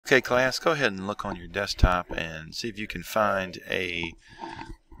Okay, class, go ahead and look on your desktop and see if you can find an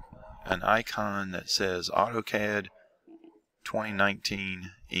icon that says AutoCAD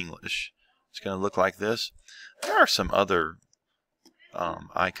 2019 English. It's going to look like this. There are some other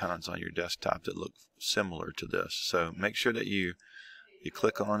icons on your desktop that look similar to this. So make sure that you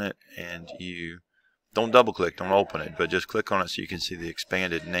click on it and you don't double click, don't open it, but just click on it so you can see the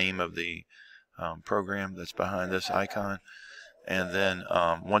expanded name of the program that's behind this icon. And then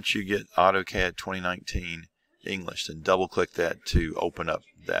once you get AutoCAD 2019 English, then double click that to open up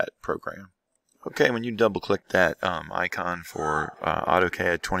that program. Okay, when you double click that icon for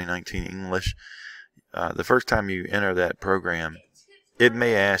AutoCAD 2019 English, the first time you enter that program, it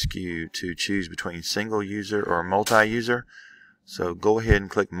may ask you to choose between single user or multi-user. So go ahead and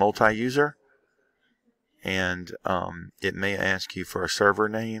click multi-user, and it may ask you for a server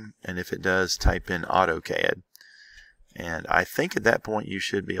name, and if it does, type in AutoCAD. And I think at that point you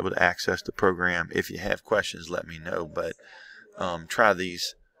should be able to access the program. If you have questions, let me know, but try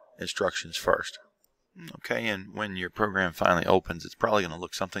these instructions first. Okay, and when your program finally opens, it's probably going to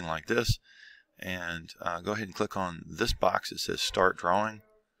look something like this. And go ahead and click on this box that says Start Drawing.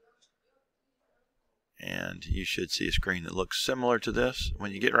 And you should see a screen that looks similar to this.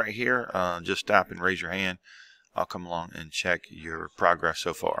 When you get right here, just stop and raise your hand. I'll come along and check your progress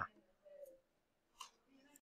so far.